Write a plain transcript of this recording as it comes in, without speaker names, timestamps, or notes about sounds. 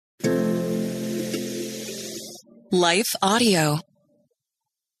Life Audio.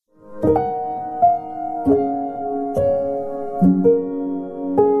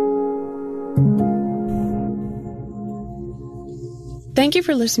 Thank you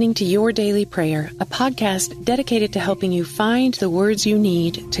for listening to Your Daily Prayer, a podcast dedicated to helping you find the words you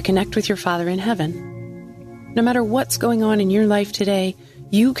need to connect with your Father in heaven. No matter what's going on in your life today,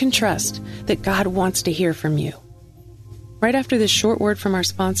 you can trust that God wants to hear from you. Right after this short word from our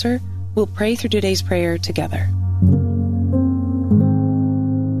sponsor, we'll pray through today's prayer together.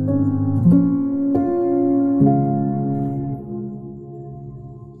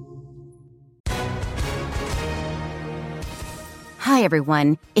 Hi,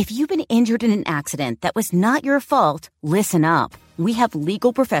 everyone. If you've been injured in an accident that was not your fault, listen up. We have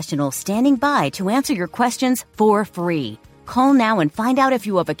legal professionals standing by to answer your questions for free. Call now and find out if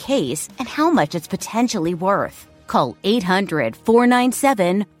you have a case and how much it's potentially worth. Call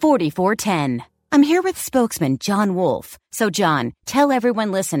 800-497-4410. I'm here with spokesman John Wolf. So, John, tell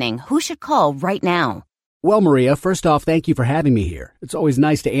everyone listening who should call right now. Well, Maria, first off, thank you for having me here. It's always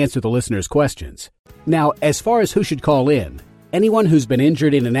nice to answer the listeners' questions. Now, as far as who should call in, anyone who's been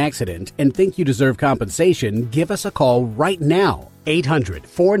injured in an accident and think you deserve compensation, give us a call right now.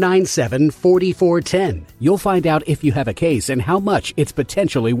 800-497-4410. You'll find out if you have a case and how much it's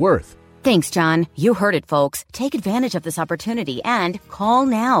potentially worth. Thanks, John. You heard it, folks. Take advantage of this opportunity and call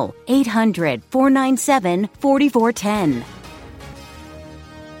now. 800-497-4410.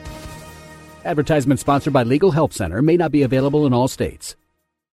 Advertisement sponsored by Legal Help Center. May not be available in all states.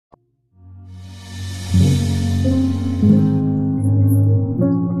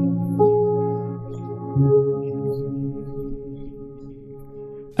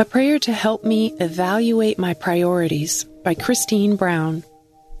 A Prayer to Help Me Evaluate My Priorities by Christine Brown.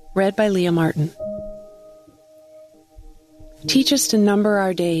 Read by Leah Martin. Teach us to number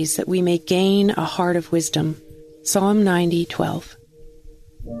our days that we may gain a heart of wisdom. Psalm 90:12.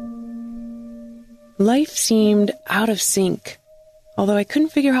 Life seemed out of sync, although I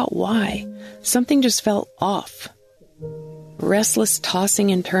couldn't figure out why. Something just felt off. Restless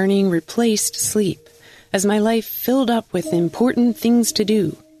tossing and turning replaced sleep as my life filled up with important things to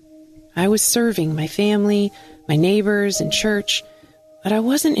do. I was serving my family, my neighbors, and church, but I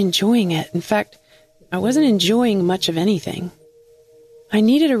wasn't enjoying it. In fact, I wasn't enjoying much of anything. I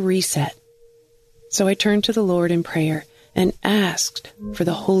needed a reset. So I turned to the Lord in prayer and asked for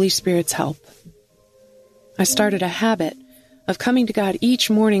the Holy Spirit's help. I started a habit of coming to God each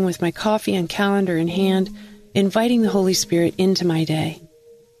morning with my coffee and calendar in hand, inviting the Holy Spirit into my day.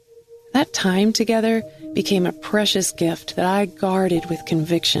 That time together became a precious gift that I guarded with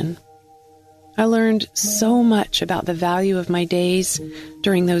conviction. I learned so much about the value of my days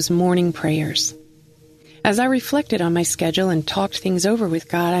during those morning prayers. As I reflected on my schedule and talked things over with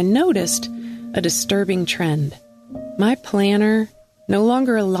God, I noticed a disturbing trend. My planner no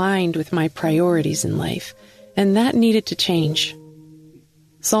longer aligned with my priorities in life, and that needed to change.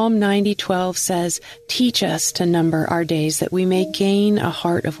 Psalm 90:12 says, "Teach us to number our days that we may gain a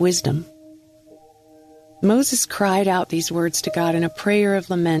heart of wisdom." Moses cried out these words to God in a prayer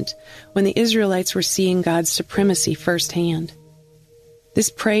of lament when the Israelites were seeing God's supremacy firsthand. This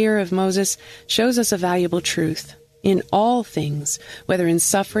prayer of Moses shows us a valuable truth. In all things, whether in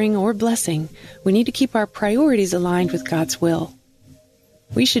suffering or blessing, we need to keep our priorities aligned with God's will.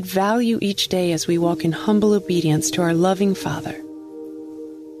 We should value each day as we walk in humble obedience to our loving Father.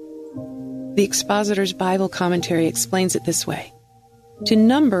 The Expositor's Bible Commentary explains it this way. To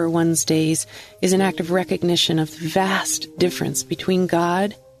number one's days is an act of recognition of the vast difference between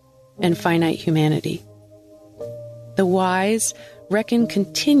God and finite humanity. The wise reckon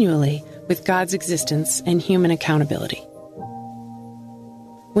continually with God's existence and human accountability.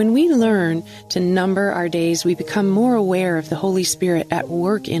 When we learn to number our days, we become more aware of the Holy Spirit at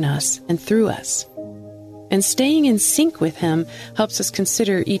work in us and through us. And staying in sync with Him helps us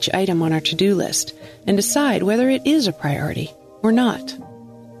consider each item on our to-do list and decide whether it is a priority or not.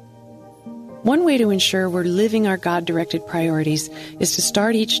 One way to ensure we're living our God-directed priorities is to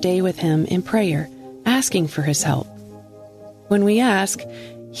start each day with Him in prayer, asking for His help. When we ask,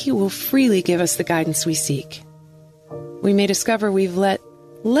 He will freely give us the guidance we seek. We may discover we've let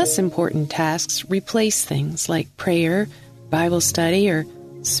less important tasks replace things like prayer, Bible study, or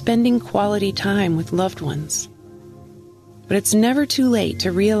spending quality time with loved ones. But it's never too late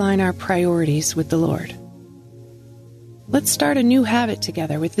to realign our priorities with the Lord. Let's start a new habit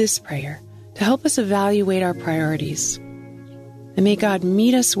together with this prayer to help us evaluate our priorities. And may God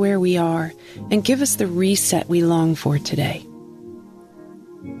meet us where we are and give us the reset we long for today.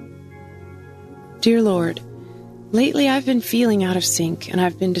 Dear Lord, lately I've been feeling out of sync and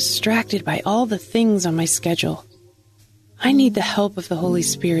I've been distracted by all the things on my schedule. I need the help of the Holy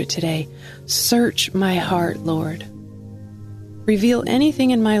Spirit today. Search my heart, Lord. Reveal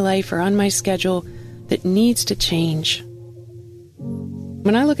anything in my life or on my schedule that needs to change.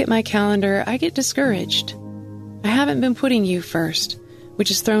 When I look at my calendar, I get discouraged. I haven't been putting you first, which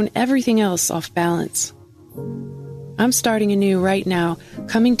has thrown everything else off balance. I'm starting anew right now,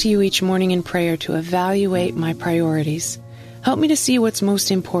 coming to you each morning in prayer to evaluate my priorities. Help me to see what's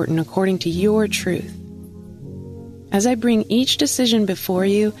most important according to your truth. As I bring each decision before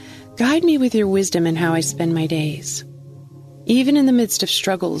you, guide me with your wisdom in how I spend my days. Even in the midst of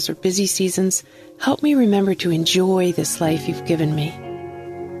struggles or busy seasons, help me remember to enjoy this life you've given me.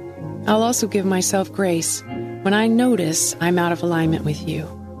 I'll also give myself grace when I notice I'm out of alignment with you,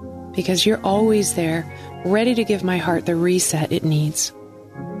 because you're always there, ready to give my heart the reset it needs.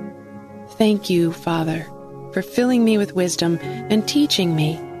 Thank you, Father, for filling me with wisdom and teaching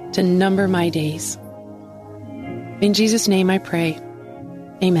me to number my days. In Jesus' name I pray.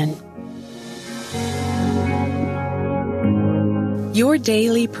 Amen. Your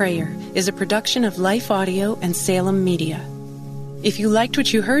Daily Prayer is a production of Life Audio and Salem Media. If you liked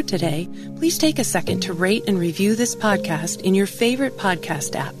what you heard today, please take a second to rate and review this podcast in your favorite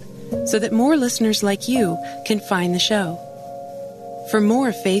podcast app so that more listeners like you can find the show. For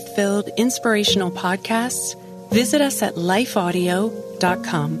more faith-filled, inspirational podcasts, visit us at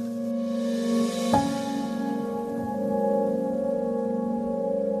lifeaudio.com.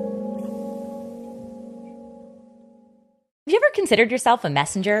 Have you ever considered yourself a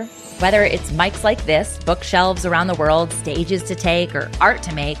messenger? Whether it's mics like this, bookshelves around the world, stages to take, or art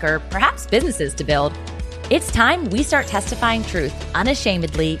to make, or perhaps businesses to build, it's time we start testifying truth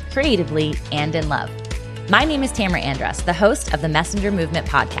unashamedly, creatively, and in love. My name is Tamara Andrus, the host of the Messenger Movement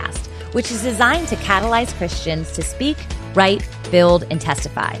podcast, which is designed to catalyze Christians to speak, write, build, and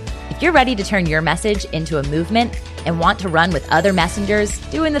testify. If you're ready to turn your message into a movement and want to run with other messengers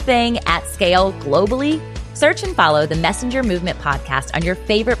doing the thing at scale globally, search and follow the Messenger Movement podcast on your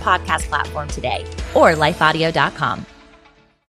favorite podcast platform today or lifeaudio.com.